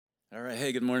All right,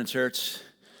 hey, good morning, church.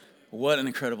 What an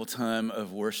incredible time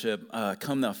of worship.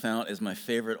 Come Thou Fount is my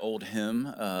favorite old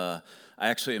hymn. I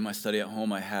actually, in my study at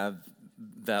home, I have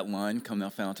that line, Come Thou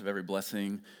Fount of every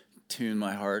blessing, tune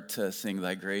my heart to sing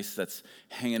thy grace. That's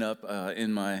hanging up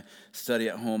in my study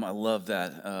at home. I love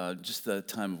that, just the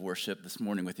time of worship this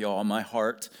morning with y'all. My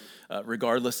heart,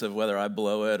 regardless of whether I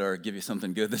blow it or give you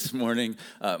something good this morning,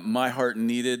 my heart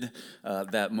needed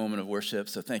that moment of worship.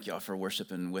 So thank y'all for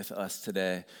worshiping with us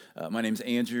today. My name's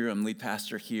Andrew. I'm lead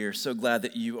pastor here. So glad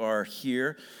that you are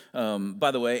here.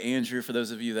 By the way, Andrew, for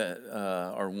those of you that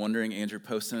are wondering, Andrew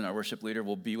Poston, our worship leader,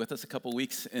 will be with us a couple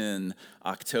weeks in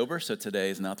October. So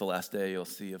today is not the last day you'll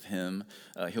see of him.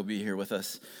 He'll be here with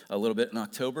us a little bit in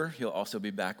October. He'll also be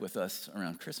back with us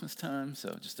around Christmas time.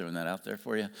 So just throwing that out there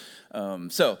for you.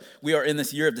 So we are in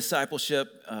this year of discipleship,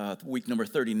 week number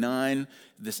 39.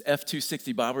 This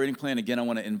F260 Bible reading plan. Again, I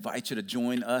want to invite you to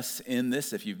join us in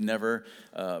this. If you've never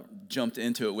jumped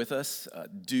into it with us,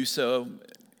 do so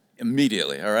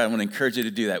immediately, all right? I want to encourage you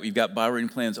to do that. We've got Bible reading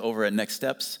plans over at Next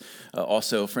Steps,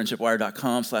 also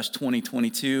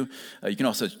friendshipwire.com/2022. You can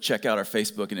also check out our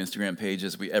Facebook and Instagram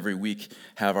pages. We every week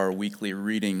have our weekly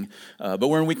reading. But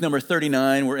we're in week number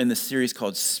 39. We're in this series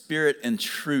called Spirit and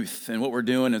Truth. And what we're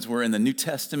doing is we're in the New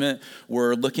Testament.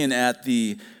 We're looking at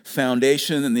the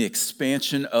foundation and the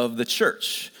expansion of the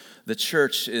church. The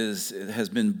church has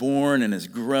been born and is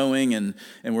growing, and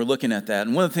we're looking at that.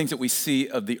 And one of the things that we see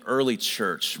of the early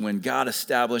church, when God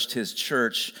established his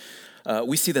church,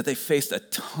 we see that they faced a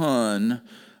ton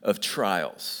of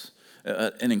trials,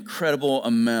 an incredible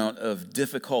amount of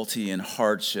difficulty and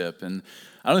hardship. And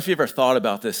I don't know if you ever thought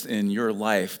about this in your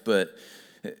life, but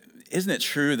isn't it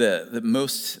true that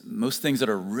most things that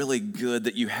are really good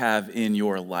that you have in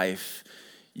your life,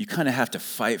 you kind of have to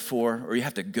fight for, or you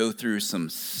have to go through some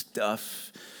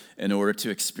stuff in order to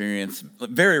experience?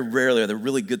 Very rarely are the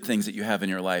really good things that you have in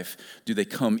your life, do they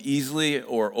come easily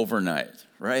or overnight,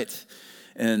 right?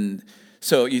 And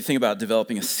so you think about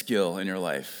developing a skill in your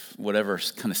life, whatever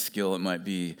kind of skill it might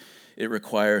be, it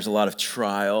requires a lot of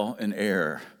trial and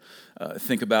error.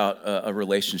 Think about a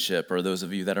relationship, or those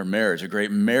of you that are married. A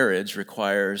great marriage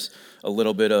requires a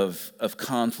little bit of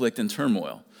conflict and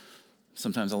turmoil.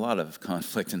 Sometimes a lot of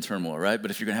conflict and turmoil, right?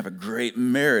 But if you're going to have a great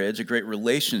marriage, a great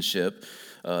relationship,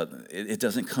 it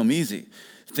doesn't come easy.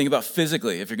 Think about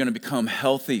physically. If you're going to become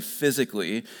healthy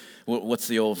physically, what's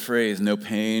the old phrase? No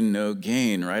pain, no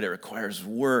gain, right? It requires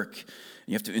work.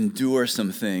 You have to endure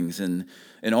some things. And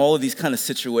in all of these kind of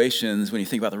situations, when you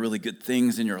think about the really good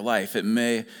things in your life, it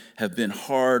may have been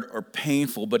hard or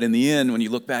painful, but in the end, when you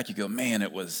look back, you go, man,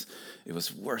 it was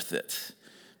worth it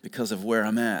because of where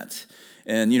I'm at.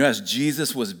 And, as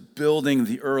Jesus was building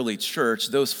the early church,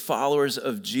 those followers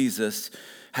of Jesus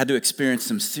had to experience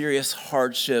some serious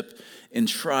hardship and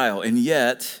trial. And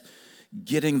yet,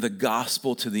 getting the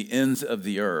gospel to the ends of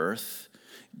the earth,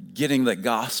 getting the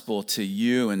gospel to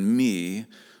you and me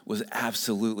was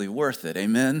absolutely worth it.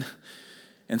 Amen?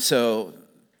 And so,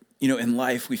 in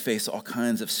life, we face all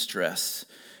kinds of stress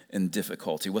and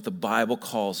difficulty, what the Bible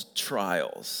calls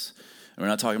trials. We're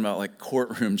not talking about like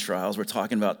courtroom trials. We're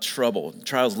talking about trouble.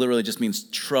 Trials literally just means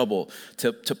trouble,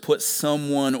 to put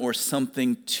someone or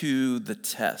something to the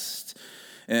test.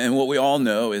 And what we all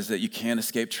know is that you can't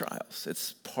escape trials.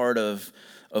 It's part of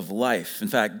life. In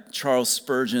fact, Charles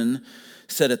Spurgeon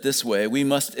said it this way: we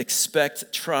must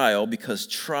expect trial because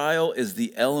trial is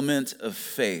the element of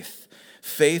faith.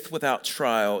 Faith without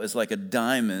trial is like a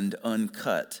diamond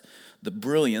uncut, the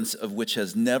brilliance of which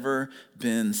has never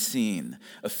been seen.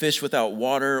 A fish without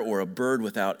water or a bird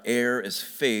without air is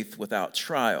faith without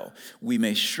trial. We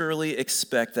may surely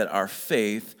expect that our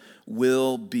faith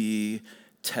will be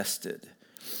tested.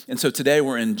 And so today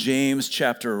we're in James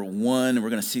chapter 1, and we're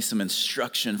going to see some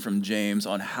instruction from James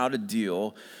on how to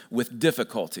deal with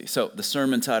difficulty. So the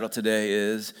sermon title today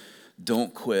is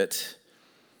Don't Quit,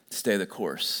 Stay the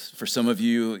Course. For some of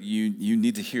you, you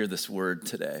need to hear this word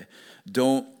today.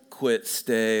 Don't quit,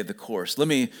 stay the course. Let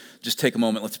me just take a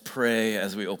moment. Let's pray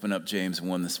as we open up James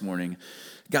 1 this morning.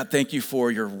 God, thank you for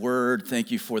your word.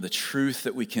 Thank you for the truth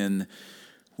that we can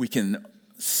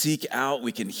seek out,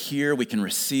 we can hear, we can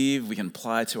receive, we can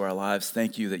apply to our lives.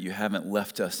 Thank you that you haven't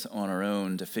left us on our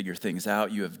own to figure things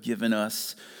out. You have given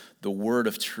us the word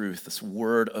of truth, this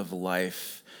word of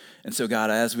life. And so, God,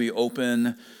 as we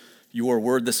open your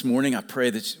word this morning, I pray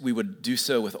that we would do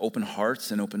so with open hearts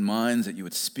and open minds, that you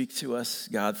would speak to us.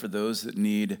 God, for those that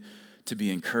need to be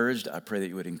encouraged, I pray that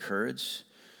you would encourage.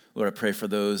 Lord, I pray for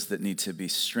those that need to be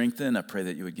strengthened. I pray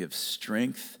that you would give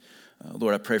strength.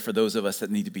 Lord, I pray for those of us that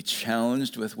need to be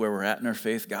challenged with where we're at in our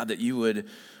faith. God, that you would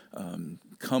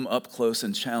come up close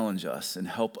and challenge us and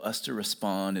help us to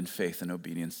respond in faith and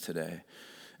obedience today.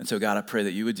 And so, God, I pray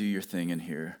that you would do your thing in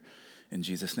here. In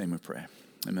Jesus' name we pray.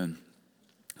 Amen.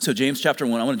 So James chapter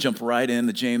 1, I want to jump right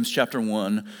into James chapter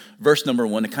 1, verse number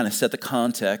 1 to kind of set the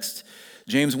context.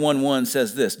 James 1:1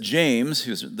 says this, James,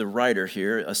 who's the writer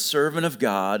here, a servant of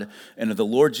God and of the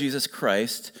Lord Jesus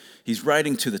Christ, he's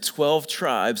writing to the 12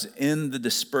 tribes in the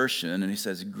dispersion, and he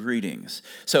says, greetings.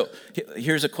 So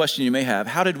here's a question you may have.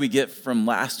 How did we get from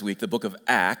last week, the book of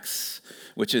Acts,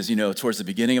 which is, towards the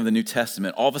beginning of the New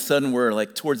Testament, all of a sudden we're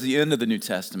like towards the end of the New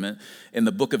Testament in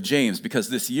the book of James, because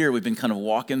this year we've been kind of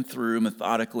walking through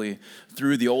methodically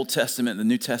through the Old Testament and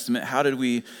the New Testament. How did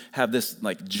we have this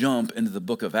like jump into the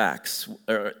book of Acts,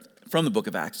 or from the book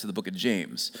of Acts to the book of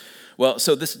James? Well,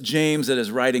 so this James that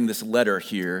is writing this letter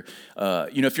here,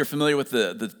 if you're familiar with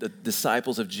the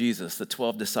disciples of Jesus, the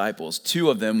 12 disciples, 2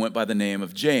 of them went by the name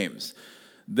of James.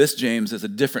 This James is a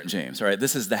different James, all right?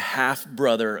 This is the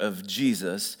half-brother of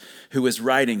Jesus who is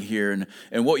writing here.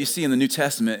 And what you see in the New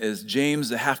Testament is James,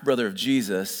 the half-brother of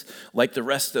Jesus, like the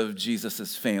rest of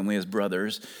Jesus' family, his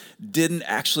brothers, didn't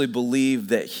actually believe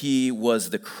that he was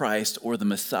the Christ or the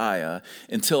Messiah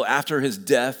until after his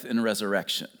death and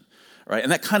resurrection, right?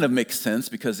 And that kind of makes sense,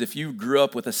 because if you grew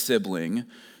up with a sibling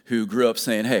who grew up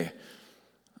saying, hey,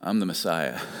 I'm the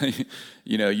Messiah,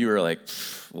 you were like,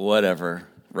 whatever.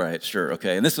 Right, sure,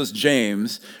 okay. And this was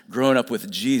James growing up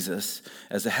with Jesus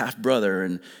as a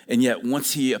half-brother, and yet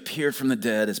once he appeared from the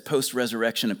dead, his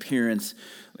post-resurrection appearance,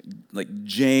 like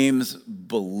James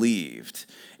believed.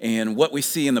 And what we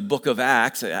see in the book of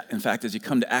Acts, in fact, as you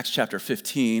come to Acts chapter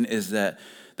 15, is that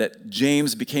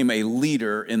James became a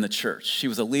leader in the church. He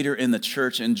was a leader in the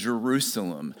church in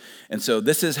Jerusalem. And so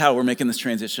this is how we're making this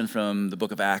transition from the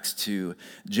book of Acts to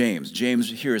James. James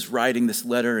here is writing this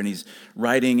letter, and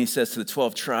he says, to the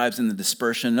 12 tribes in the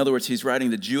dispersion. In other words, he's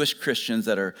writing to Jewish Christians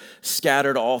that are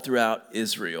scattered all throughout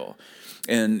Israel.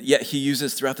 And yet he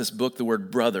uses throughout this book the word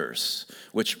brothers,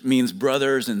 which means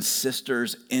brothers and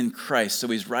sisters in Christ. So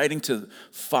he's writing to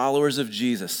followers of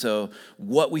Jesus. So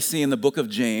what we see in the book of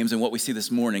James and what we see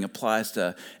this morning applies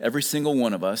to every single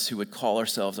one of us who would call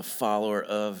ourselves a follower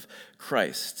of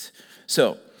Christ.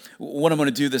 So what I'm going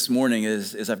to do this morning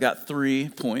is I've got 3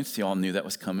 points. You all knew that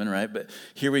was coming, right? But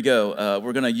here we go.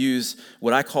 We're going to use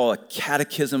what I call a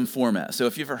catechism format. So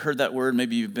if you've ever heard that word,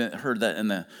 maybe you've heard that in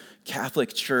the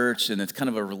Catholic Church, and it's kind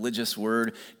of a religious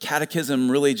word.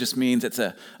 Catechism really just means it's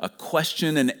a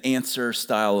question and answer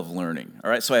style of learning.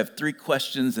 All right, so I have 3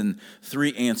 questions and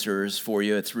 3 answers for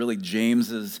you. It's really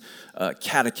James's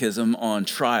catechism on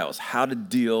trials, how to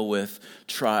deal with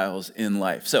trials in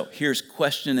life. So here's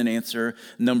question and answer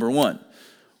number 1.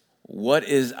 What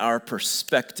is our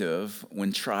perspective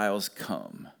when trials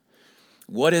come?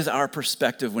 What is our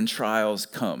perspective when trials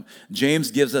come?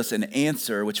 James gives us an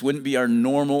answer, which wouldn't be our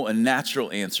normal and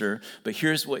natural answer, but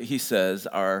here's what he says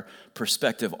our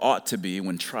perspective ought to be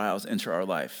when trials enter our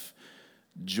life.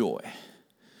 Joy.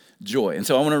 Joy. And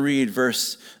so I want to read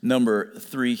verse number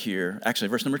 3 here. Actually,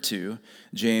 verse number 2.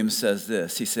 James says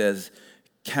this. He says,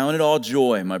 count it all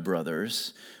joy, my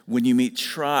brothers, when you meet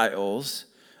trials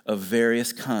of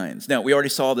various kinds. Now, we already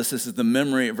saw this. This is the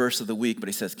memory verse of the week, but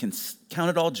he says, count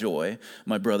it all joy,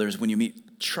 my brothers, when you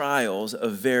meet trials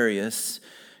of various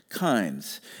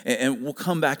kinds. And we'll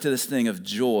come back to this thing of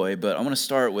joy, but I want to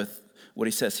start with what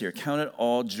he says here. Count it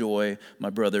all joy, my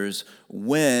brothers,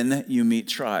 when you meet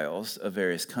trials of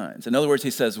various kinds. In other words,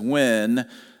 he says when,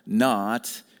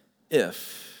 not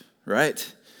if,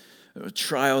 right?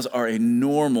 Trials are a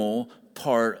normal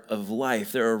part of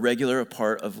life. They're a regular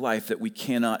part of life that we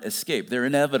cannot escape. They're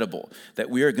inevitable, that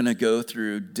we are going to go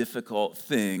through difficult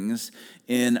things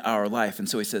in our life. And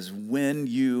so he says, when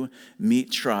you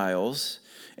meet trials,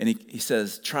 and he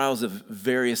says trials of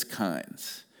various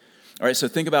kinds. All right, so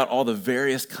think about all the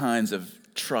various kinds of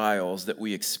trials that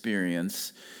we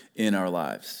experience in our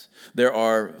lives. There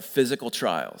are physical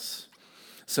trials.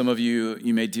 Some of you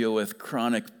may deal with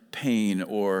chronic pain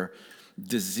or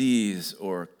disease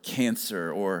or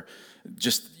cancer or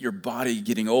just your body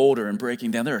getting older and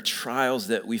breaking down. There are trials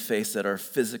that we face that are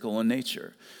physical in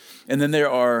nature. And then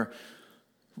there are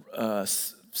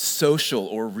social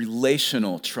or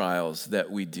relational trials that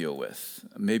we deal with.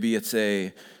 Maybe it's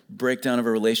a breakdown of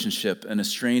a relationship, an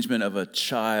estrangement of a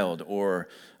child or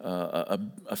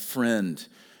a friend.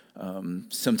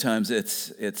 Sometimes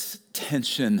it's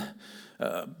tension,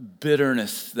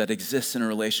 bitterness that exists in a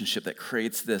relationship that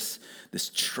creates this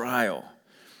trial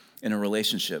in a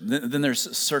relationship. Then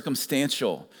there's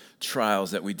circumstantial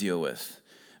trials that we deal with.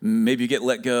 Maybe you get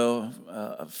let go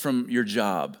from your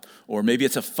job, or maybe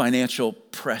it's a financial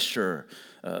pressure.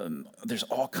 There's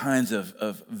all kinds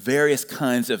of various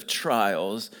kinds of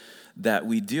trials that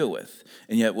we deal with.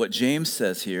 And yet what James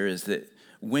says here is that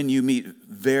when you meet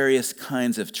various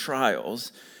kinds of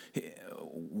trials,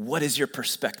 what is your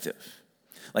perspective?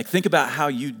 Like, think about how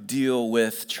you deal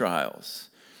with trials.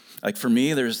 Like, for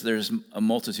me, there's a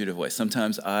multitude of ways.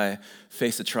 Sometimes I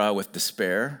face a trial with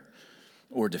despair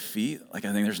or defeat. Like,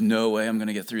 I think there's no way I'm going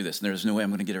to get through this. And there's no way I'm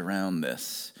going to get around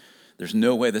this. There's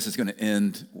no way this is going to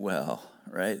end well,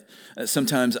 right?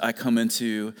 Sometimes I come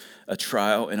into a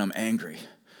trial and I'm angry.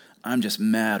 I'm just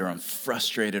mad, or I'm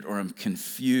frustrated, or I'm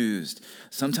confused.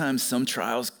 Sometimes some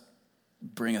trials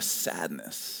bring us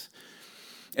sadness.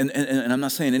 And I'm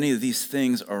not saying any of these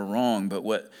things are wrong, but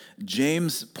what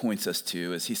James points us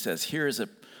to is he says, here is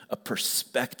a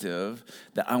perspective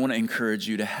that I want to encourage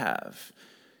you to have.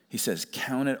 He says,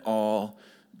 count it all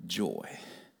joy.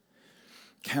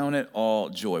 Count it all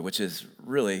joy, which is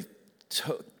really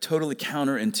totally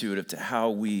counterintuitive to how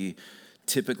we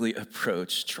typically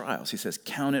approach trials. He says,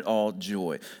 count it all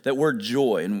joy. That word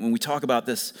joy, and when we talk about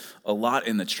this a lot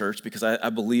in the church, because I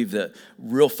believe that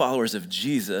real followers of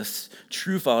Jesus,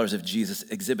 true followers of Jesus,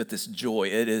 exhibit this joy.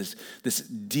 It is this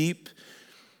deep,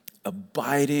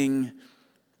 abiding,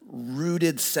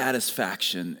 rooted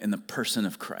satisfaction in the person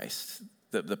of Christ,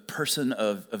 the person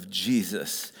of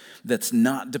Jesus that's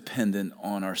not dependent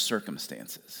on our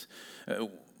circumstances.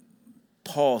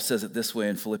 Paul says it this way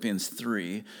in Philippians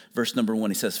 3, verse number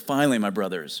 1. He says, finally, my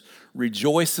brothers,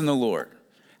 rejoice in the Lord.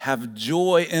 Have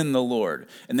joy in the Lord.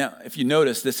 And now, if you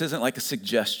notice, this isn't like a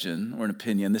suggestion or an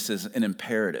opinion. This is an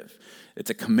imperative.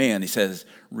 It's a command. He says,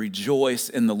 rejoice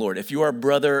in the Lord. If you are a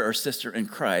brother or sister in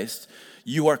Christ,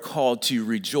 you are called to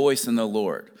rejoice in the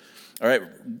Lord. All right,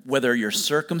 whether your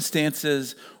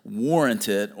circumstances warrant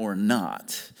it or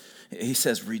not. He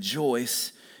says,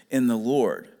 rejoice in the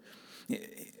Lord.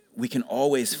 We can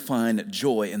always find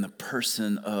joy in the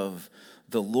person of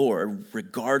the Lord,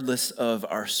 regardless of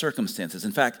our circumstances.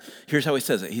 In fact, here's how he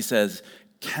says it. He says,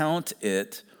 count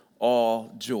it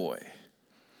all joy.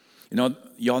 You know,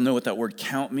 y'all know what that word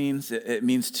count means? It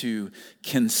means to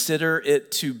consider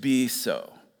it to be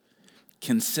so.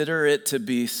 Consider it to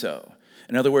be so.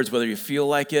 In other words, whether you feel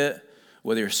like it,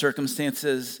 whether your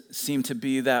circumstances seem to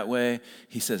be that way,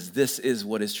 he says, this is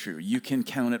what is true. You can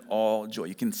count it all joy.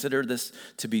 You consider this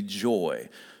to be joy.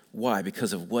 Why?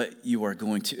 Because of what you are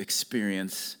going to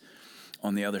experience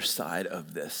on the other side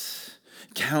of this.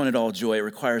 Count it all joy. It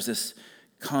requires this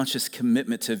conscious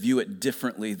commitment to view it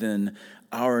differently than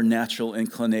our natural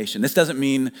inclination. This doesn't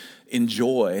mean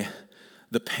enjoy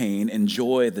the pain,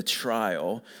 enjoy the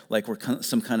trial, like we're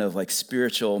some kind of like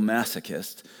spiritual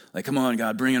masochist. Like, come on,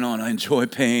 God, bring it on. I enjoy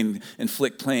pain,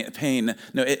 inflict pain.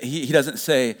 No, he doesn't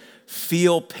say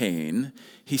feel pain.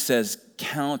 He says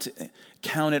count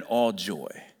it all joy.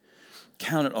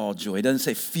 Count it all joy. He doesn't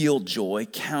say feel joy,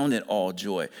 count it all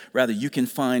joy. Rather, you can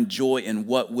find joy in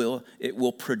what it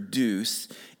will produce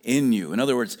in you. In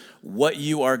other words, what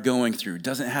you are going through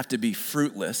doesn't have to be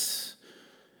fruitless.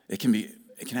 It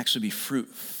can actually be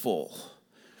fruitful.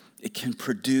 It can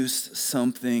produce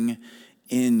something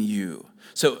in you.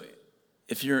 So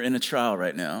if you're in a trial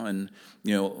right now, and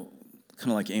you know,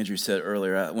 kind of like Andrew said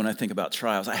earlier, when I think about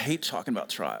trials, I hate talking about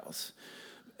trials.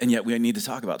 And yet we need to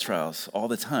talk about trials all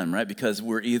the time, right? Because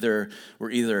we're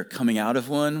either coming out of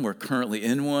one, we're currently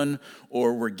in one,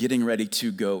 or we're getting ready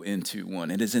to go into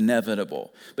one. It is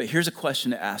inevitable. But here's a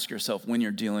question to ask yourself when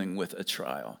you're dealing with a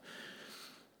trial.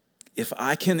 If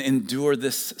I can endure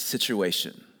this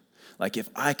situation, like if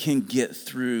I can get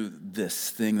through this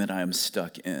thing that I am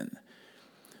stuck in,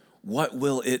 what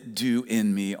will it do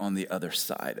in me on the other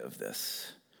side of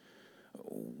this?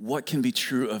 What can be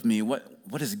true of me? What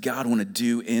does God want to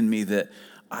do in me that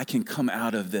I can come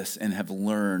out of this and have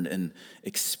learned and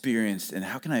experienced, and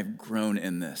how can I have grown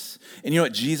in this? And you know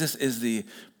what? Jesus is the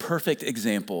perfect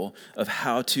example of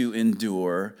how to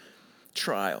endure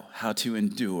trial, how to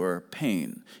endure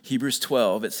pain. Hebrews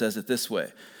 12, it says it this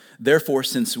way. Therefore,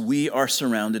 since we are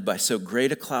surrounded by so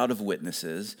great a cloud of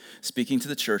witnesses, speaking to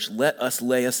the church, let us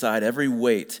lay aside every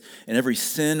weight and every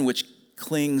sin which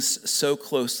clings so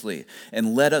closely,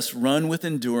 and let us run with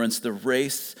endurance the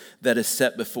race that is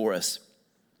set before us.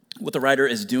 What the writer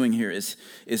is doing here is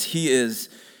he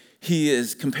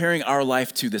is comparing our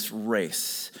life to this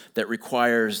race that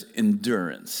requires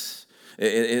endurance.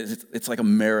 It's like a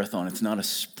marathon. It's not a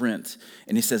sprint.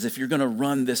 And he says, if you're going to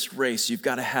run this race, you've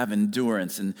got to have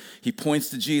endurance. And he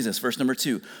points to Jesus, verse number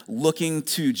 2, looking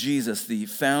to Jesus, the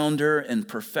founder and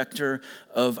perfecter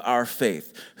of our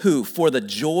faith, who, for the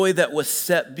joy that was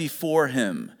set before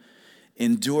him,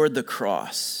 endured the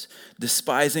cross,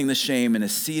 despising the shame, and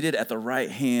is seated at the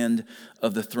right hand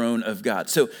of the throne of God.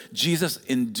 So Jesus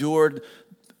endured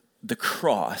the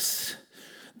cross,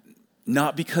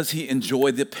 not because he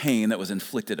enjoyed the pain that was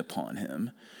inflicted upon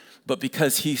him, but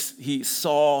because he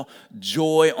saw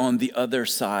joy on the other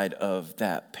side of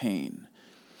that pain.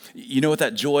 You know what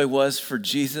that joy was for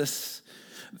Jesus?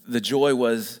 The joy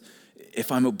was,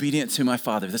 if I'm obedient to my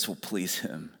Father, this will please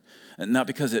him. And not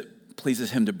because it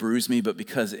pleases him to bruise me, but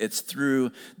because it's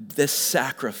through this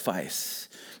sacrifice,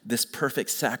 this perfect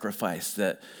sacrifice,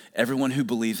 that everyone who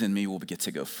believes in me will get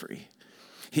to go free.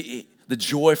 The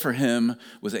joy for him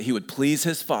was that he would please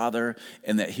his Father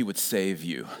and that he would save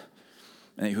you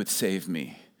and that he would save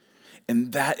me.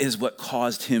 And that is what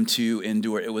caused him to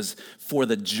endure. It was for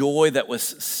the joy that was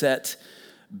set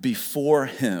before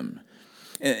him.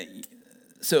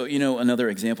 So, another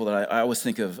example that I always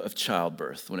think of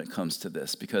childbirth when it comes to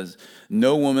this, because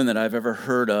no woman that I've ever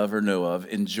heard of or know of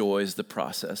enjoys the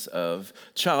process of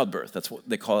childbirth. That's what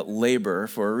they call it, labor,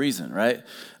 for a reason, right?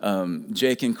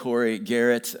 Jake and Corey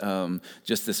Garrett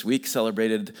just this week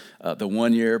celebrated the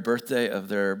 1-year birthday of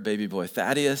their baby boy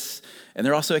Thaddeus, and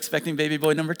they're also expecting baby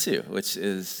boy number 2, which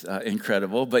is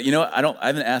incredible. But I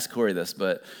haven't asked Corey this,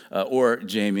 but or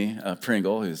Jamie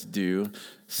Pringle, who's due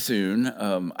soon.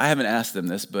 I haven't asked them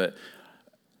this, but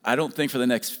I don't think for the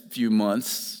next few months,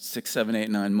 6, 7, 8,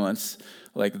 9 months,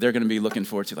 like they're going to be looking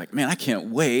forward to, like, man, I can't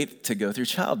wait to go through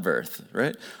childbirth,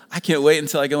 right? I can't wait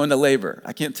until I go into labor.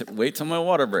 I can't wait till my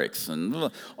water breaks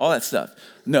and all that stuff.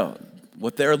 No,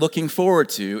 what they're looking forward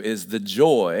to is the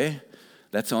joy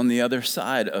that's on the other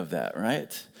side of that,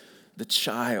 right? The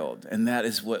child, and that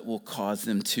is what will cause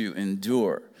them to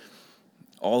endure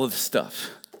all of the stuff,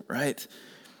 right?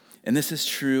 And this is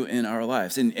true in our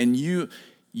lives. And you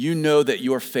know that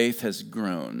your faith has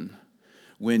grown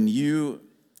when you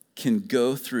can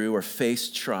go through or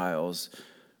face trials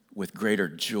with greater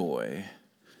joy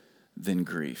than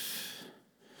grief.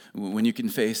 When you can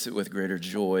face it with greater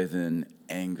joy than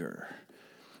anger.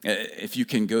 If you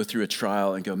can go through a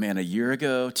trial and go, man, a year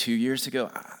ago, 2 years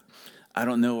ago, I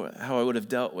don't know how I would have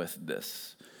dealt with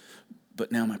this.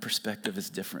 But now my perspective is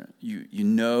different. You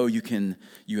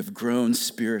have grown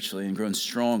spiritually and grown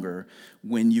stronger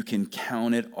when you can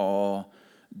count it all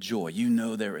joy. You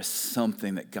know there is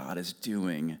something that God is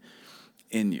doing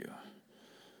in you.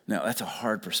 Now, that's a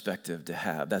hard perspective to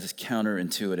have. That is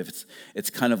counterintuitive. It's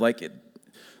kind of like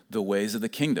the ways of the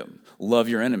kingdom. Love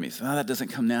your enemies. Well, that doesn't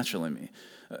come naturally in me.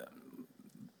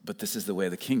 But this is the way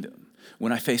of the kingdom.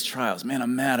 When I face trials, man,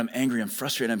 I'm mad, I'm angry, I'm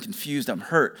frustrated, I'm confused, I'm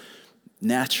hurt.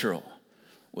 Natural.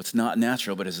 What's not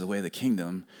natural, but is the way of the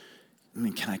kingdom. I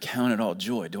mean, can I count it all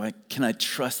joy? Can I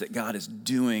trust that God is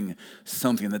doing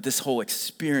something, that this whole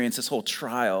experience, this whole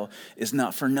trial is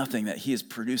not for nothing, that he is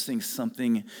producing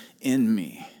something in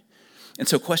me? And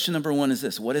so question number 1 is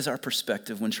this: what is our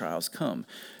perspective when trials come?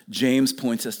 James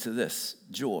points us to this: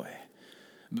 joy.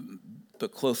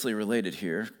 But closely related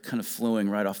here, kind of flowing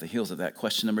right off the heels of that,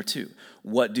 question number 2,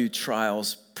 what do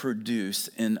trials produce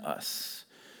in us?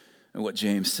 And what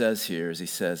James says here is he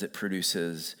says it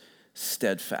produces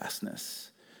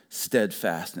steadfastness.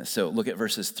 Steadfastness. So look at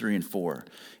verses 3 and 4.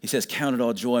 He says, count it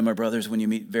all joy, my brothers, when you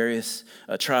meet various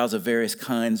trials of various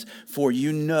kinds, for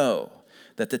you know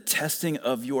that the testing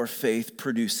of your faith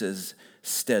produces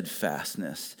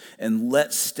steadfastness. And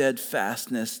let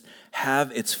steadfastness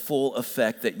have its full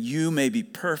effect, that you may be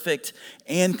perfect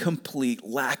and complete,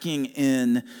 lacking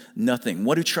in nothing.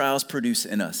 What do trials produce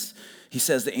in us? He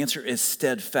says the answer is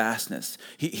steadfastness.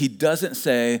 He doesn't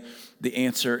say the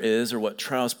answer is, or what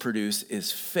trials produce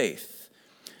is faith.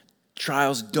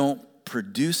 Trials don't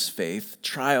produce faith.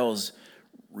 Trials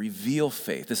reveal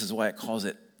faith. This is why it calls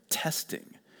it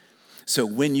testing. So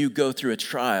when you go through a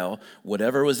trial,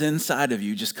 whatever was inside of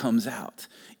you just comes out.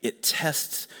 It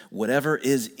tests whatever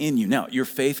is in you. Now, your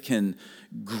faith can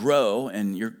grow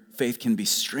and your faith can be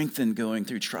strengthened going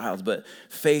through trials, but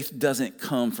faith doesn't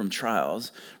come from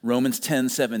trials. Romans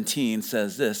 10:17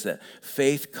 says this, that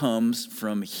faith comes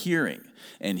from hearing,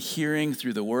 and hearing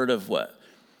through the word of what?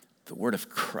 The word of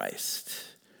Christ.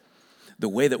 The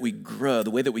way that we grow,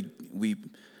 the way that we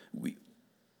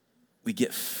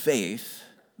get faith,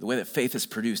 the way that faith is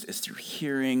produced is through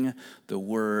hearing the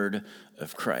word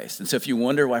of Christ. And so if you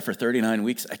wonder why for 39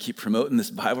 weeks I keep promoting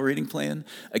this Bible reading plan,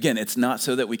 again, it's not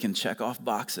so that we can check off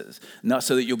boxes, not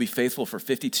so that you'll be faithful for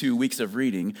 52 weeks of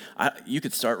reading. You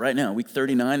could start right now, week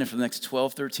 39, and for the next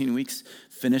 12, 13 weeks,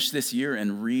 finish this year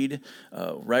and read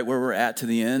right where we're at to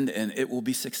the end, and it will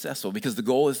be successful, because the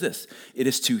goal is this: it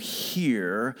is to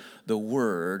hear the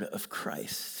word of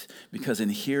Christ, because in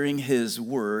hearing his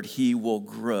word, he will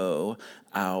grow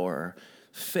our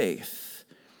faith.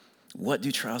 What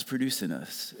do trials produce in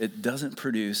us? It doesn't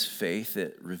produce faith,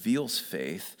 it reveals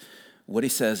faith. What he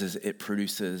says is it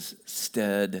produces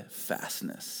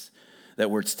steadfastness. That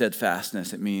word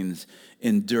steadfastness, it means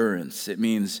endurance. It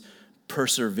means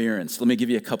perseverance. Let me give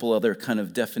you a couple other kind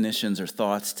of definitions or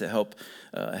thoughts to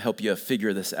help you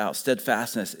figure this out.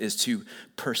 Steadfastness is to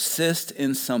persist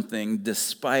in something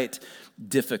despite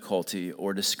difficulty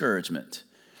or discouragement.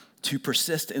 To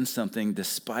persist in something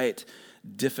despite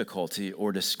difficulty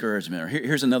or discouragement. Or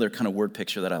here's another kind of word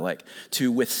picture that I like.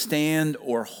 To withstand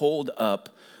or hold up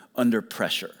under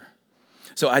pressure.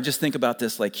 So I just think about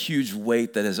this like huge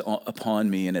weight that is upon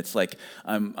me, and it's like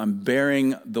I'm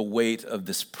bearing the weight of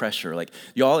this pressure. Like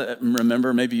y'all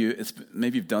remember, maybe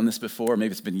you've done this before.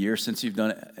 Maybe it's been years since you've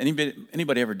done it.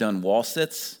 Anybody ever done wall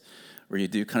sits, where you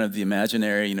do kind of the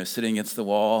imaginary, sitting against the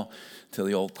wall till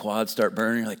the old quads start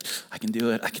burning? You're like, I can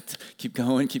do it. I can keep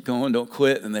going, don't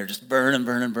quit. And they're just burning.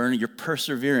 You're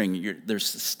persevering. There's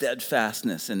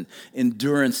steadfastness and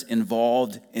endurance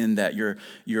involved in that.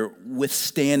 You're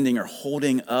withstanding or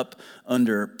holding up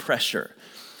under pressure.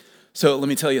 So let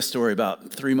me tell you a story.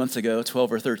 About 3 months ago,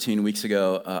 12 or 13 weeks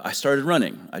ago, I started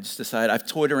running. I just decided, I've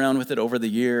toyed around with it over the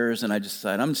years, and I just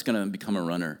decided I'm just going to become a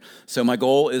runner. So my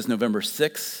goal is November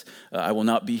 6th. I will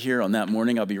not be here on that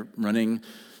morning. I'll be running,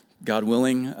 God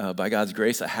willing, by God's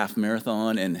grace, a half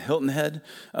marathon in Hilton Head.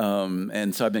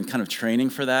 And so I've been kind of training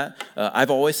for that.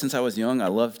 I've always, since I was young, I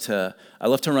love to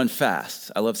run fast.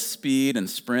 I love speed and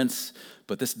sprints,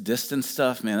 but this distance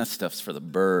stuff, man, that stuff's for the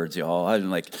birds, y'all.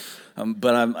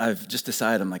 I've just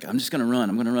decided, I'm just gonna run.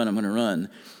 I'm gonna run.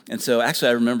 And so actually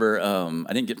I remember,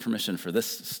 I didn't get permission for this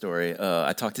story.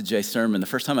 I talked to Jay Sermon the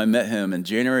first time I met him in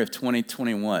January of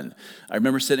 2021. I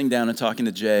remember sitting down and talking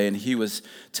to Jay, and he was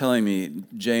telling me,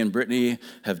 Jay and Brittany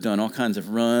have done all kinds of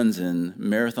runs and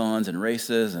marathons and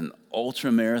races and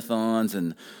ultra marathons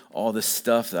and all this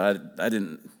stuff that I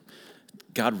didn't.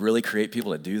 God really create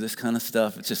people to do this kind of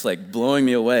stuff? It's just like blowing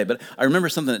me away. But I remember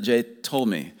something that Jay told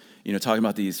me, talking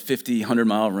about these 50,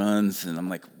 100-mile runs, and I'm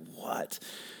like, what?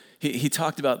 He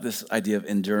talked about this idea of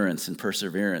endurance and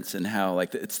perseverance and how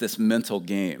it's this mental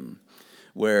game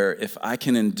where if I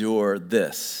can endure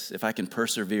this, if I can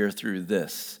persevere through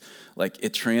this,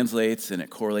 it translates and it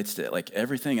correlates to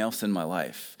everything else in my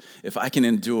life. If I can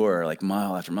endure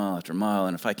mile after mile after mile,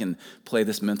 and if I can play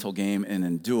this mental game and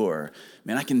endure,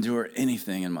 man, I can endure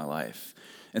anything in my life.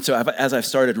 And so as I've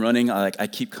started running, I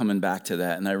keep coming back to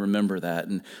that, and I remember that.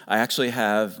 And I actually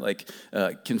have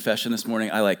confession this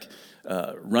morning.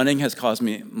 Running has caused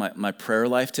me my prayer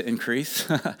life to increase.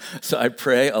 So I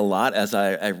pray a lot as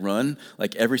I run.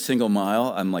 Every single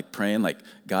mile, I'm praying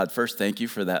God, first, thank you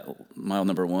for that mile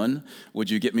number 1. Would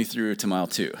you get me through to mile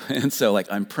 2? And so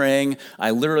I'm praying.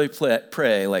 I literally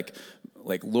pray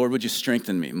Lord, would you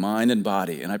strengthen me, mind and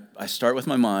body? And I start with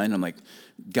my mind. I'm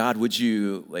God, would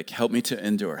you help me to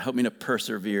endure? Help me to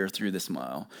persevere through this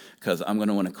mile, because I'm going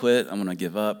to want to quit. I'm going to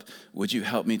give up. Would you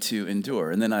help me to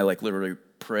endure? And then I literally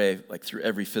pray through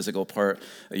every physical part,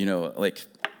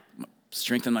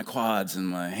 strengthen my quads and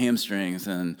my hamstrings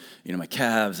and my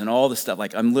calves and all this stuff.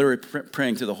 I'm literally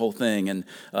praying through the whole thing. And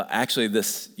actually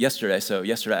yesterday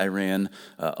I ran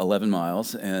 11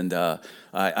 miles, and I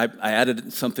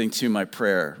added something to my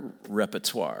prayer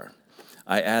repertoire.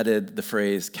 I added the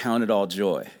phrase, count it all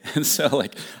joy. And so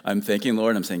I'm thanking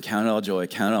Lord, I'm saying, count it all joy,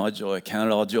 count it all joy, count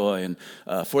it all joy.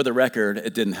 And for the record,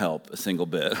 it didn't help a single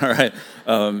bit, all right?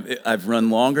 I've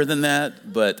run longer than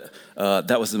that, but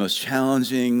that was the most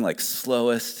challenging,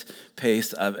 slowest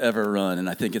pace I've ever run. And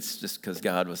I think it's just because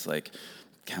God was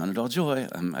count it all joy.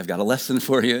 I've got a lesson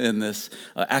for you in this.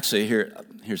 Actually,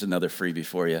 here's another freebie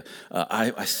for you.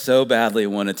 I so badly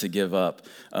wanted to give up,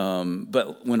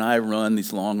 but when I run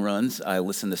these long runs, I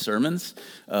listen to sermons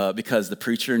because the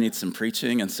preacher needs some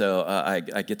preaching, and so I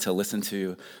get to listen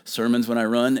to sermons when I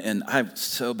run, and I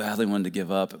so badly wanted to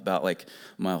give up about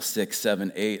mile 6,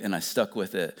 7, 8, and I stuck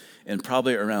with it. And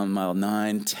probably around mile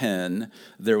 9, 10,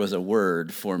 there was a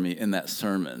word for me in that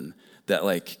sermon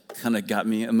that kind of got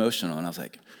me emotional. And I was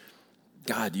like,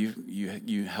 God,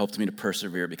 you helped me to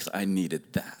persevere because I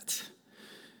needed that.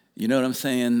 You know what I'm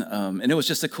saying? And it was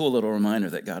just a cool little reminder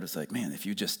that God was like, man, if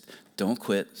you just don't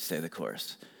quit, stay the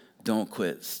course. Don't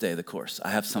quit, stay the course. I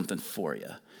have something for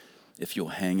you. If you'll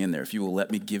hang in there, if you will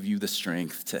let me give you the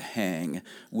strength to hang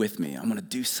with me, I'm going to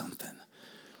do something.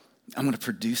 I'm going to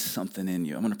produce something in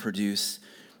you. I'm going to produce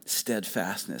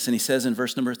steadfastness. And he says in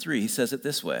verse number 3, he says it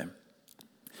this way.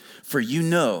 For you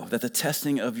know that the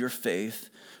testing of your faith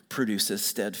produces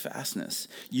steadfastness.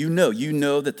 You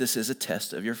know that this is a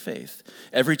test of your faith.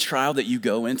 Every trial that you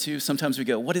go into, sometimes we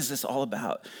go, what is this all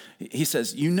about? He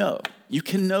says, you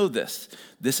can know this.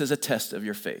 This is a test of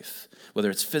your faith. Whether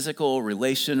it's physical,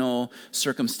 relational,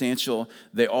 circumstantial,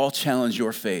 they all challenge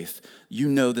your faith. You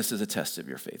know this is a test of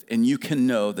your faith. And you can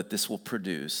know that this will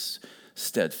produce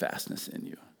steadfastness in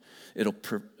you. It'll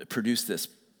produce this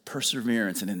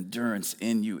perseverance and endurance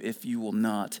in you if you will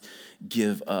not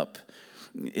give up,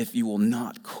 if you will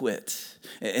not quit.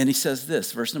 And he says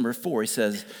this, verse number 4, he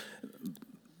says,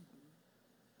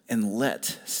 and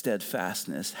let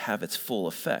steadfastness have its full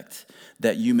effect,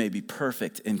 that you may be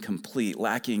perfect and complete,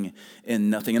 lacking in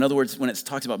nothing. In other words, when it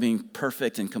talks about being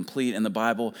perfect and complete in the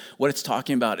Bible, what it's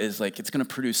talking about is like it's going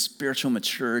to produce spiritual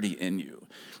maturity in you.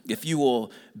 If you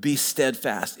will be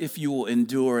steadfast, if you will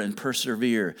endure and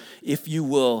persevere, if you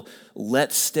will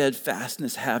let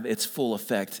steadfastness have its full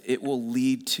effect, it will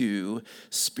lead to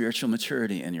spiritual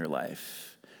maturity in your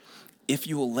life. If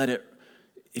you will let it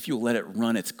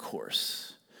run its course.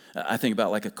 I think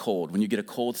about like a cold. When you get a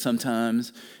cold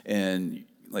sometimes and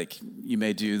like you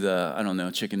may do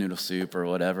chicken noodle soup or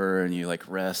whatever, and you like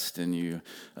rest and you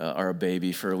are a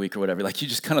baby for a week or whatever. Like you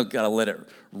just kind of got to let it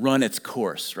run its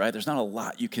course, right? There's not a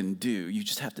lot you can do. You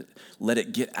just have to let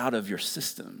it get out of your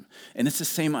system. And it's the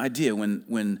same idea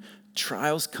when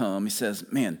trials come. He says,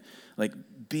 man, like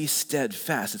be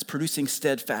steadfast. It's producing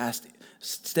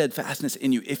steadfastness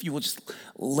in you if you will just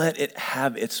let it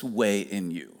have its way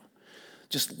in you.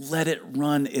 Just let it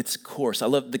run its course. I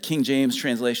love the King James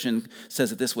translation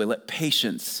says it this way, let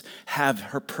patience have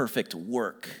her perfect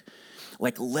work.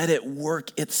 Like let it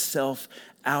work itself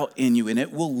out in you and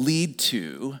it will lead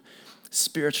to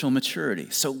spiritual maturity.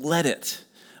 So let it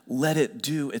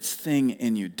do its thing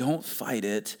in you. Don't fight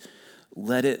it.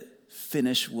 Let it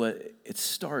finish what it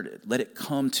started. Let it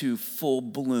come to full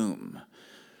bloom.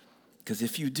 Because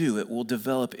if you do, it will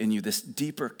develop in you this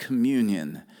deeper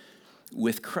communion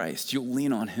with Christ. You'll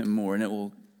lean on him more and it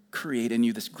will create in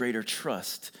you this greater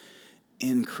trust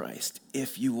in Christ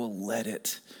if you will let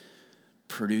it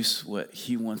produce what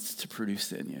he wants to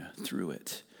produce in you through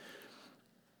it.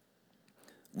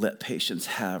 Let patience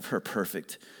have her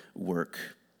perfect work.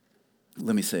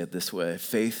 Let me say it this way.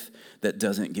 Faith that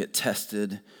doesn't get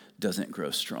tested doesn't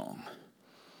grow strong.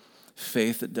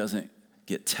 Faith that doesn't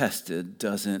get tested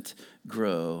doesn't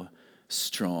grow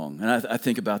strong. And I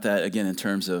think about that again in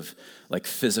terms of like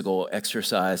physical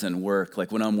exercise and work.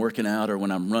 Like when I'm working out or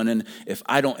when I'm running, if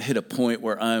I don't hit a point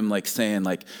where I'm like saying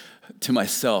like to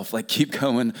myself, like keep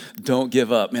going, don't give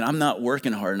up. Man, I'm not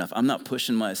working hard enough. I'm not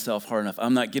pushing myself hard enough.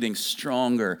 I'm not getting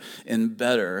stronger and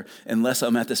better unless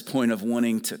I'm at this point of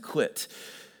wanting to quit.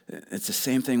 It's the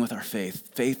same thing with our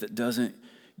faith. Faith that doesn't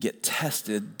get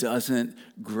tested doesn't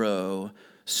grow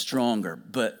stronger.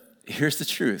 But here's the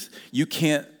truth. You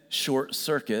can't short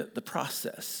circuit the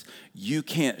process. You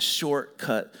can't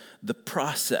shortcut the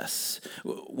process.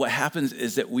 What happens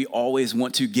is that we always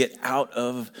want to get out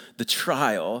of the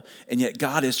trial, and yet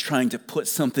God is trying to put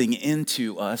something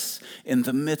into us in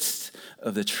the midst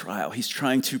of the trial. He's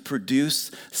trying to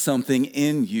produce something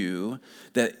in you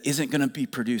that isn't going to be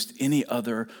produced any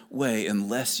other way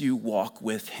unless you walk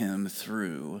with him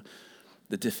through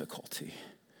the difficulty,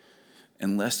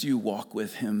 unless you walk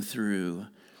with him through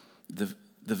the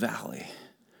valley.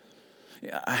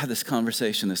 I had this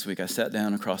conversation this week. I sat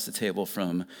down across the table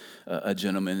from a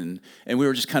gentleman, and we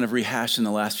were just kind of rehashing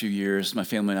the last few years. My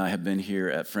family and I have been here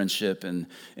at Friendship in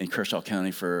Kershaw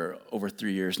County for over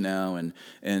 3 years now. And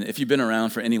if you've been around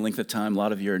for any length of time, a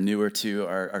lot of you are newer to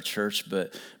our church,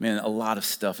 but man, a lot of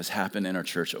stuff has happened in our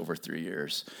church over 3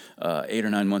 years. 8 or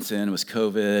 9 months in was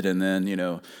COVID, and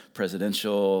then,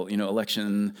 presidential,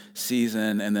 election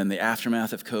season, and then the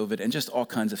aftermath of COVID, and just all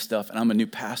kinds of stuff. And I'm a new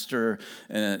pastor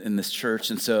in this church.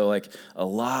 And so like a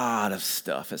lot of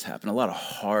stuff has happened. A lot of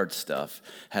hard stuff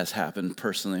has happened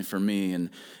personally for me.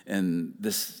 And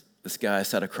this guy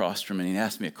sat across from me and he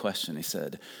asked me a question. He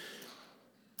said,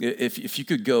 if you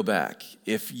could go back,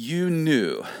 if you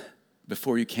knew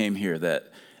before you came here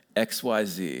that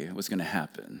XYZ was going to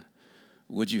happen,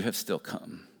 would you have still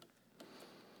come?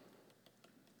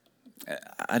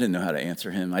 I didn't know how to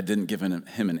answer him. I didn't give him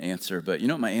an answer. But you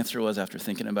know what my answer was after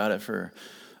thinking about it for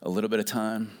a little bit of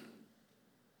time?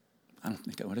 I don't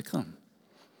think I would have come.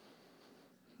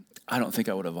 I don't think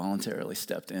I would have voluntarily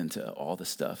stepped into all the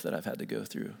stuff that I've had to go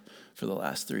through for the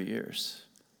last 3 years.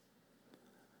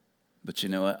 But you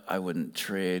know what? I wouldn't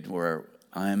trade where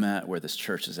I'm at, where this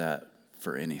church is at,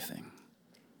 for anything.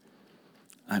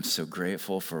 I'm so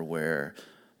grateful for where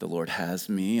the Lord has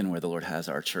me and where the Lord has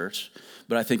our church.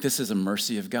 But I think this is a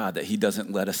mercy of God that he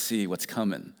doesn't let us see what's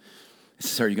coming. He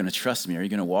says, are you going to trust me? Are you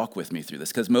going to walk with me through this?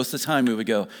 Because most of the time we would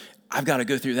go, I've got to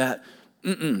go through that.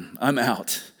 I'm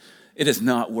out. It is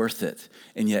not worth it.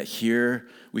 And yet here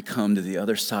we come to the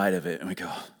other side of it and we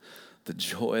go, the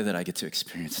joy that I get to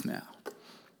experience now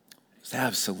is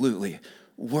absolutely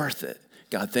worth it.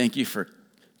 God, thank you for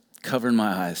covering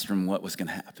my eyes from what was going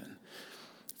to happen.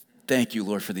 Thank you,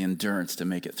 Lord, for the endurance to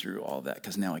make it through all that,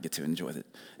 because now I get to enjoy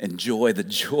the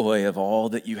joy of all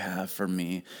that you have for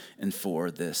me and for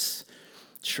this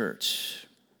church.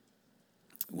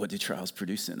 What do trials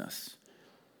produce in us?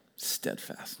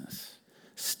 Steadfastness.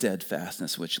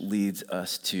 Steadfastness, which leads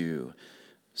us to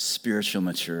spiritual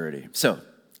maturity. So,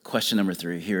 question number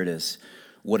 3, here it is.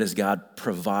 What does God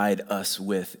provide us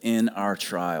with in our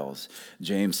trials?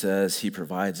 James says he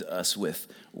provides us with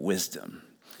wisdom.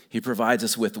 He provides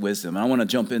us with wisdom. I want to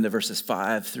jump into verses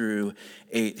 5 through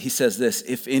 8. He says this,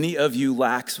 if any of you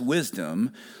lacks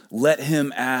wisdom, let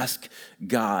him ask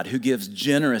God, who gives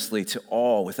generously to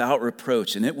all without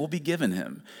reproach, and it will be given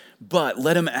him. But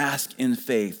let him ask in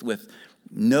faith with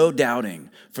no doubting,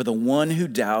 for the one who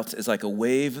doubts is like a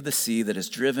wave of the sea that is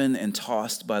driven and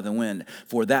tossed by the wind.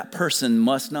 For that person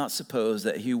must not suppose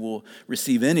that he will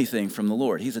receive anything from the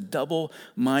Lord. He's a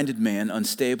double-minded man,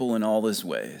 unstable in all his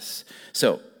ways.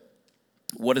 So,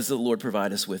 what does the Lord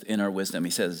provide us with in our wisdom?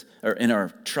 He says, or in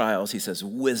our trials, he says,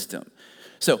 wisdom.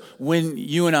 So when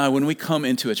we come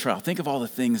into a trial, think of all the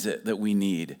things that we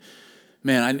need.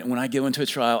 Man, when I go into a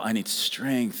trial, I need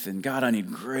strength, and God, I need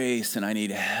grace, and I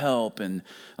need help, and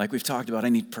like we've talked about, I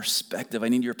need perspective. I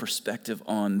need your perspective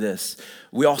on this.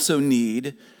 We also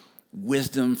need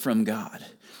wisdom from God.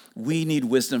 We need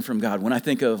wisdom from God. When I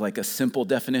think of like a simple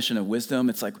definition of wisdom,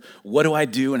 it's like, what do I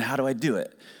do and how do I do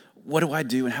it? What do I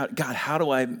do and how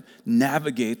do I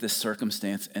navigate this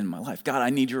circumstance in my life? God, I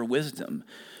need your wisdom.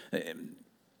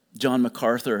 John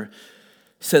MacArthur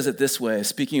says it this way,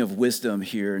 speaking of wisdom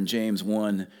here in James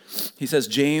 1. He says,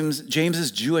 James's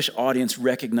Jewish audience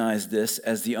recognized this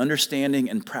as the understanding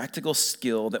and practical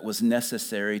skill that was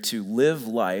necessary to live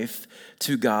life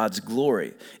to God's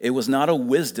glory. It was not a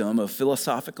wisdom of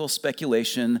philosophical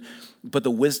speculation, but the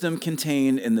wisdom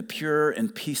contained in the pure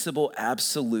and peaceable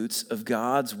absolutes of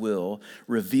God's will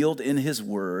revealed in his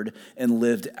word and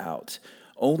lived out.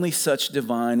 Only such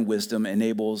divine wisdom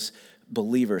enables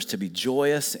believers to be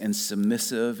joyous and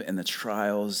submissive in the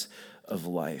trials of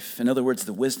life. In other words,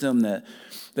 the wisdom that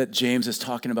James is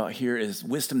talking about here is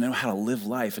wisdom to know how to live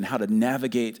life and how to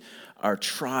navigate our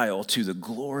trial to the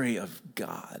glory of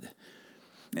God.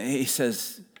 And he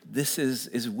says this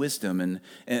is wisdom.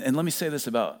 And let me say this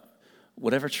about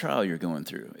whatever trial you're going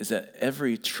through, is that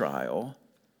every trial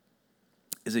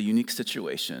is a unique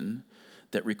situation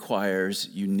that requires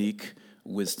unique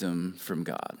wisdom from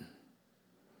God.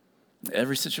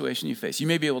 Every situation you face, you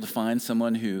may be able to find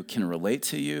someone who can relate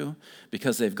to you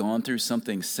because they've gone through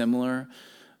something similar,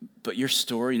 but your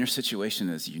story and your situation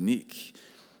is unique.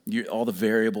 All the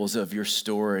variables of your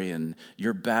story and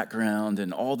your background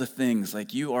and all the things,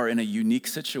 like you are in a unique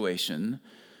situation.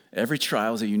 Every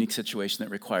trial is a unique situation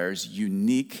that requires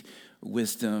unique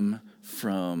wisdom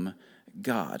from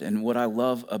God. And what I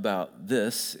love about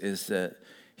this is that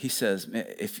he says,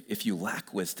 if you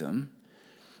lack wisdom,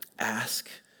 ask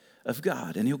of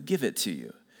God, and he'll give it to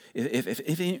you. If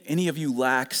any of you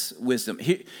lacks wisdom,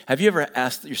 have you ever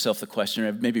asked yourself the question,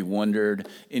 or maybe wondered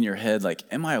in your head, like,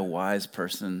 am I a wise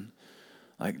person?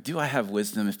 Like, do I have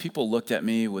wisdom? If people looked at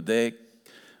me, would they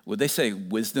say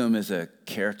wisdom is a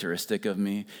characteristic of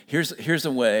me? Here's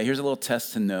a little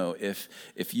test to know if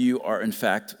you are in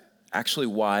fact actually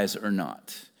wise or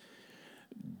not.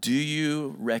 Do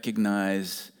you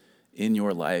recognize in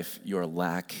your life your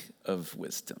lack of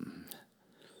wisdom?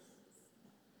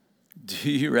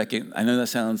 Do you recognize? I know that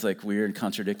sounds like weird and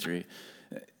contradictory,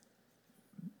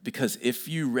 because if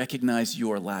you recognize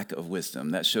your lack of wisdom,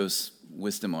 that shows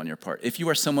wisdom on your part. If you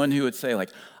are someone who would say,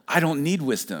 like, I don't need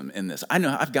wisdom in this. I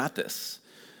know I've got this.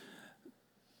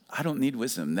 I don't need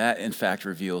wisdom. That, in fact,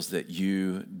 reveals that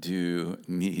you do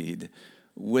need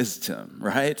wisdom,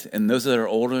 right? And those that are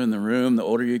older in the room, the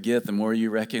older you get, the more you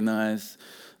recognize,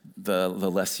 the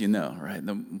less you know, right?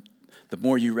 The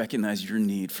more you recognize your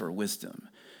need for wisdom.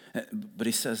 But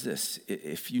he says this,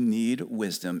 if you need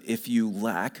wisdom, if you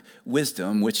lack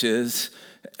wisdom, which is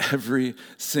every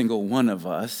single one of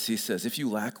us, he says, if you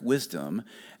lack wisdom,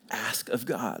 ask of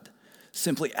God.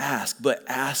 Simply ask, but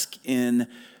ask in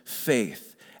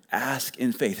faith. Ask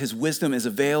in faith. His wisdom is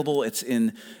available. It's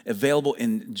available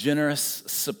in generous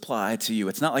supply to you.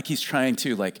 It's not like he's trying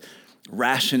to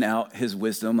ration out his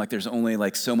wisdom, like there's only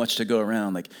so much to go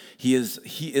around. Like he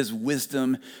is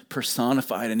wisdom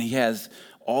personified, and he has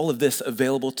all of this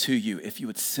available to you if you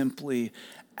would simply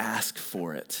ask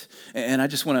for it. And I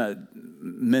just want to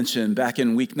mention, back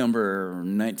in week number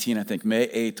 19, I think, May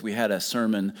 8th, we had a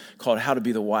sermon called How to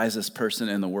Be the Wisest Person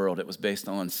in the World. It was based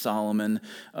on Solomon.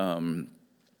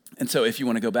 And so if you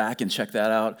want to go back and check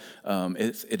that out,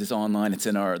 it is online.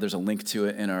 There's a link to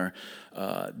it in our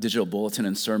digital bulletin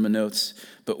and sermon notes.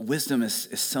 But wisdom is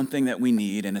something that we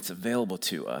need, and it's available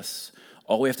to us.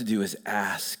 All we have to do is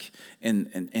ask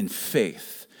in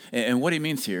faith. And what he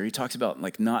means here, he talks about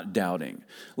like not doubting.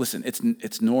 Listen,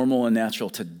 it's normal and natural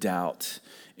to doubt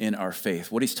in our faith.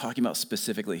 What he's talking about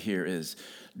specifically here is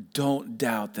don't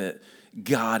doubt that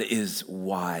God is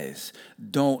wise.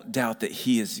 Don't doubt that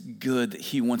he is good, that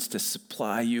he wants to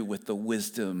supply you with the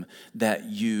wisdom that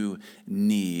you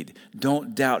need.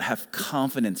 Don't doubt, have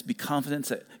confidence. Be confident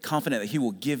that he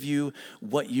will give you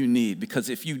what you need. Because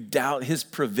if you doubt his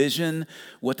provision,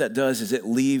 what that does is it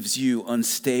leaves you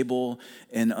unstable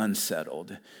and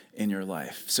unsettled in your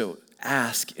life. So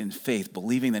ask in faith,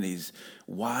 believing that he's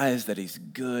wise, that he's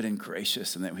good and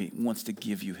gracious, and that he wants to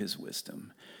give you his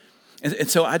wisdom.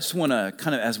 And so I just want to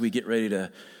kind of, as we get ready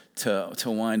to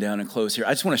wind down and close here,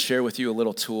 I just want to share with you a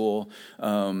little tool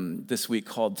this week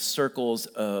called Circles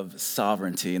of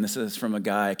Sovereignty. And this is from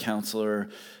a counselor,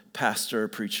 pastor,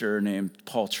 preacher named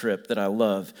Paul Tripp that I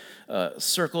love,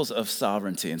 Circles of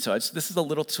Sovereignty. And so this is a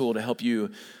little tool to help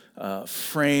you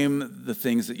frame the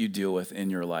things that you deal with in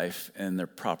your life in their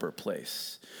proper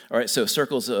place. All right, so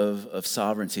circles of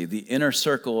sovereignty. The inner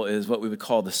circle is what we would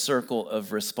call the circle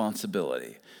of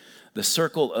responsibility. The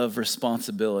circle of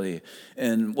responsibility.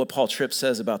 And what Paul Tripp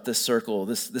says about this circle,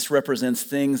 this represents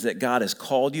things that God has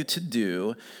called you to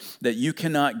do that you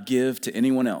cannot give to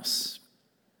anyone else.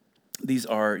 These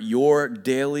are your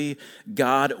daily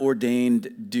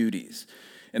God-ordained duties.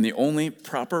 And the only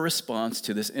proper response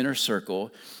to this inner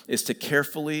circle is to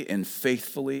carefully and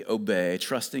faithfully obey,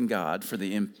 trusting God for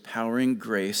the empowering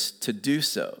grace to do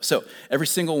so. So every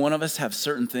single one of us have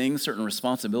certain things, certain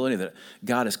responsibility that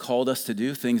God has called us to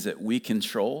do, things that we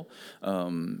control,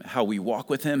 how we walk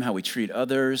with him, how we treat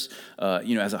others.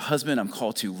 As a husband, I'm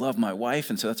called to love my wife,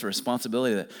 and so that's a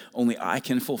responsibility that only I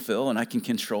can fulfill, and I can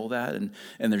control that. And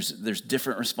there's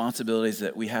different responsibilities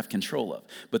that we have control of.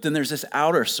 But then there's this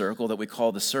outer circle that we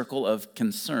call the circle of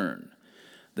concern.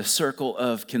 The circle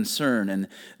of concern. And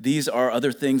these are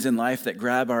other things in life that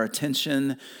grab our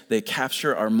attention. They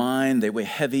capture our mind. They weigh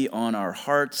heavy on our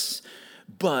hearts.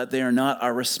 But they are not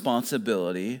our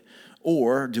responsibility,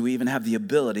 or do we even have the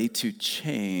ability to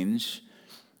change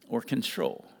or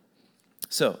control.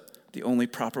 So the only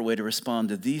proper way to respond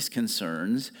to these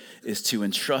concerns is to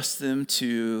entrust them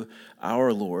to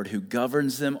our Lord, who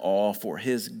governs them all for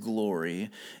his glory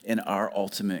and our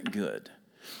ultimate good.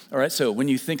 All right, so when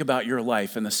you think about your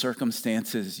life and the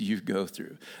circumstances you go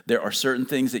through, there are certain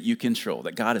things that you control,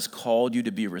 that God has called you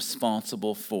to be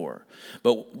responsible for.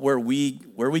 But where we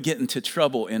get into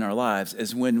trouble in our lives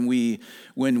is when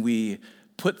we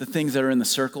put the things that are in the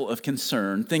circle of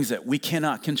concern, things that we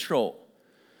cannot control,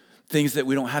 things that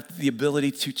we don't have the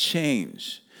ability to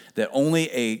change, that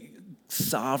only a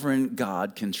sovereign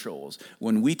God controls.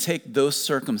 When we take those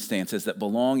circumstances that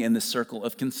belong in the circle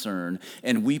of concern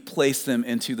and we place them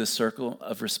into the circle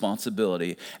of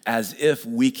responsibility as if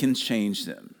we can change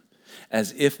them,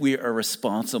 as if we are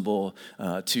responsible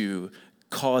to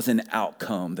cause an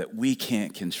outcome that we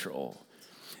can't control.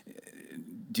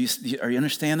 Are you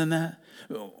understanding that?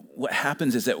 What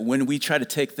happens is that when we try to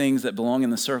take things that belong in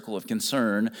the circle of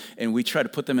concern and we try to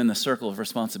put them in the circle of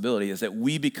responsibility, is that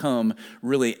we become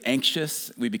really anxious,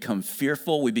 we become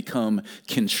fearful, we become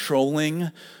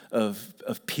controlling of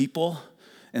people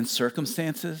and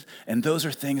circumstances. And those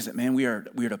are things that, man, we are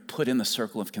to put in the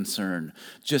circle of concern,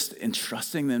 just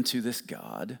entrusting them to this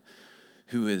God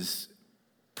who is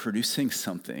producing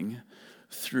something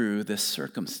through this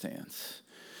circumstance.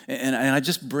 And I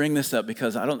just bring this up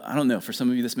because I don't know, for some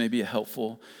of you this may be a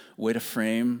helpful way to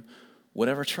frame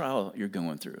whatever trial you're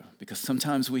going through. Because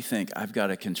sometimes we think, I've got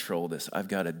to control this, I've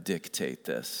got to dictate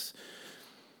this.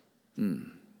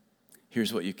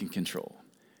 Here's what you can control: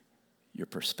 your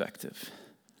perspective.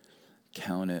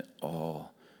 Count it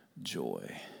all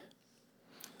joy.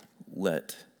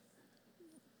 Let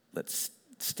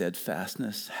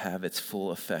steadfastness have its full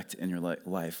effect in your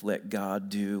life. Let God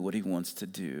do what he wants to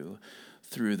do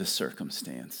through the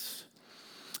circumstance.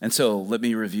 And so let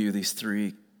me review these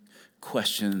 3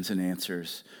 questions and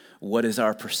answers. What is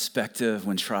our perspective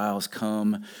when trials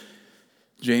come?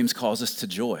 James calls us to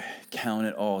joy. Count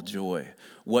it all joy.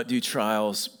 What do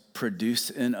trials produce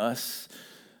in us?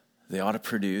 They ought to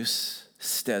produce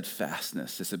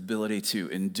steadfastness, this ability to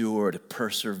endure, to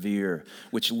persevere,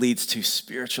 which leads to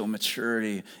spiritual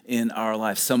maturity in our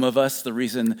life. Some of us, the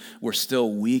reason we're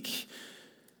still weak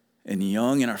and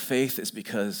young in our faith is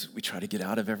because we try to get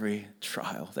out of every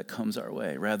trial that comes our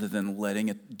way rather than letting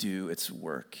it do its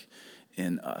work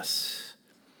in us.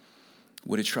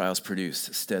 What do trials produce?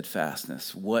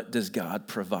 Steadfastness. What does God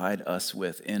provide us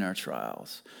with in our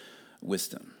trials?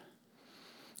 Wisdom.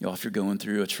 If you're going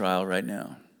through a trial right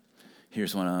now,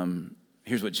 here's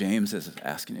what James is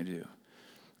asking you to do.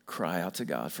 Cry out to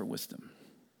God for wisdom.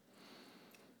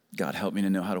 God, help me to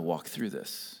know how to walk through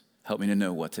this. Help me to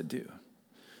know what to do.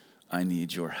 I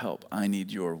need your help. I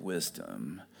need your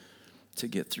wisdom to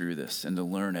get through this and to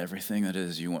learn everything that it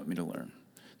is you want me to learn,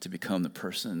 to become the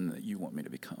person that you want me to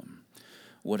become.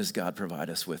 What does God provide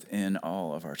us with in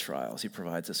all of our trials? He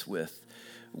provides us with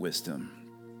wisdom.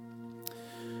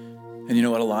 And you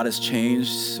know what? A lot has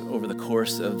changed over the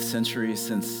course of centuries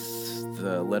since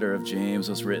the letter of James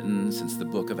was written, since the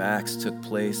book of Acts took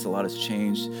place. A lot has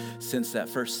changed since that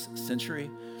first century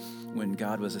when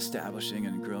God was establishing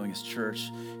and growing his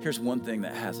church. Here's one thing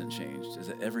that hasn't changed, is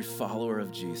that every follower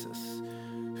of Jesus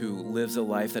who lives a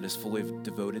life that is fully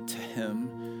devoted to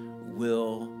him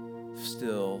will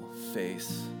still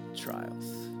face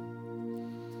trials.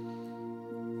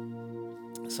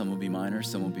 Some will be minor,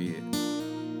 some will be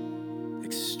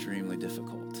extremely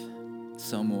difficult.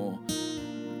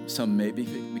 Some may be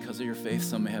because of your faith,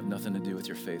 some may have nothing to do with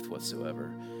your faith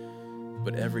whatsoever.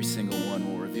 But every single one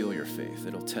will reveal your faith.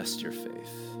 It'll test your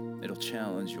faith. It'll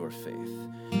challenge your faith.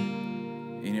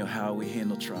 You know, how we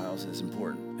handle trials is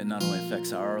important. It not only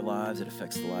affects our lives, it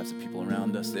affects the lives of people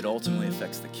around us. It ultimately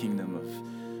affects the kingdom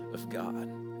of God.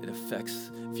 It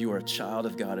affects, if you are a child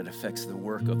of God, it affects the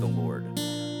work of the Lord,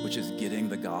 which is getting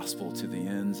the gospel to the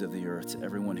ends of the earth, to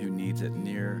everyone who needs it,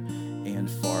 near and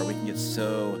far. We can get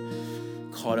so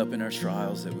caught up in our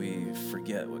trials that we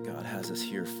forget what God has us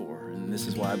here for. And this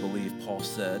is why I believe Paul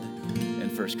said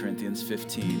in 1 Corinthians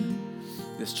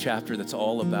 15, this chapter that's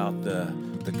all about the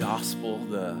gospel,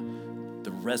 the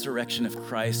resurrection of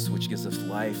Christ, which gives us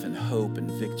life and hope and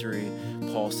victory.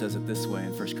 Paul says it this way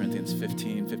in 1 Corinthians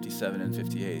 15, 57 and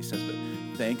 58. He says, but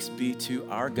thanks be to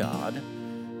our God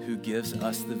who gives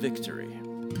us the victory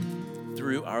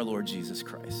through our Lord Jesus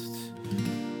Christ.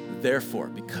 Therefore,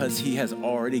 because he has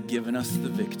already given us the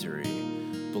victory,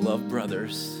 beloved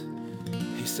brothers,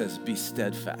 he says, be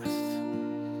steadfast,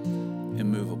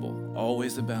 immovable,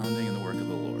 always abounding in the work of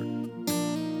the Lord,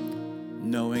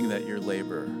 knowing that your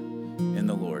labor in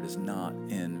the Lord is not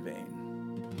in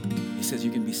vain. He says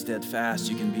you can be steadfast,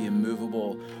 you can be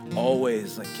immovable,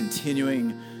 always like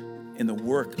continuing in the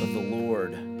work of the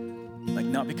Lord, like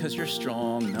not because you're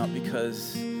strong, not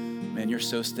because man, you're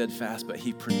so steadfast, but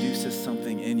he produces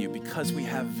something in you because we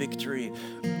have victory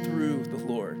through the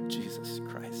Lord Jesus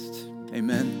Christ.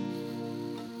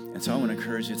 Amen. And so I want to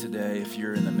encourage you today, if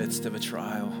you're in the midst of a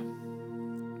trial,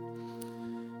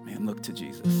 man, look to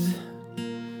Jesus.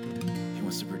 He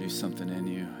wants to produce something in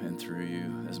you and through you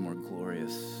that's more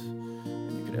glorious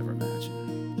than you could ever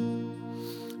imagine.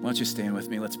 Why don't you stand with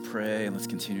me? Let's pray and let's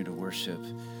continue to worship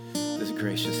this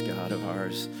gracious God of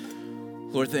ours.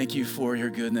 Lord, thank you for your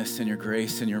goodness and your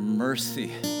grace and your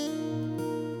mercy.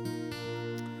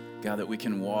 God, that we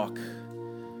can walk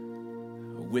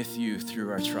with you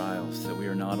through our trials, that we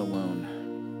are not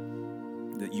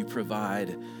alone, that you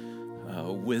provide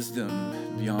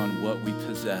wisdom beyond what we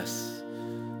possess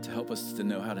to help us to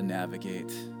know how to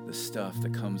navigate the stuff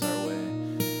that comes our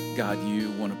way. God,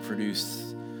 you want to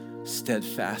produce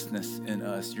steadfastness in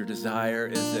us. Your desire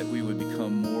is that we would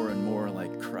become more and more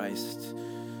like Christ.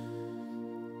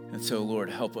 And so, Lord,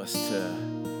 help us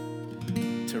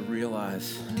to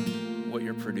realize what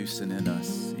you're producing in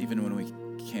us, even when we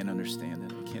can't understand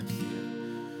it, we can't see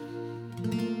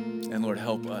it. And Lord,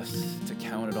 help us to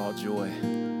count it all joy.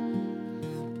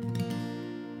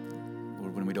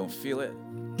 Lord, when we don't feel it,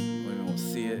 when we won't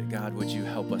see it, God, would you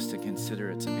help us to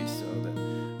consider it to be so,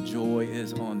 that joy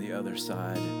is on the other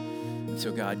side. And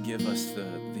so, God, give us the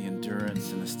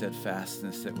endurance and the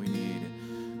steadfastness that we need,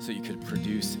 so you could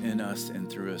produce in us and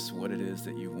through us what it is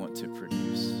that you want to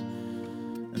produce.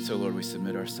 And so, Lord, we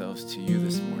submit ourselves to you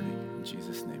this morning. In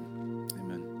Jesus' name.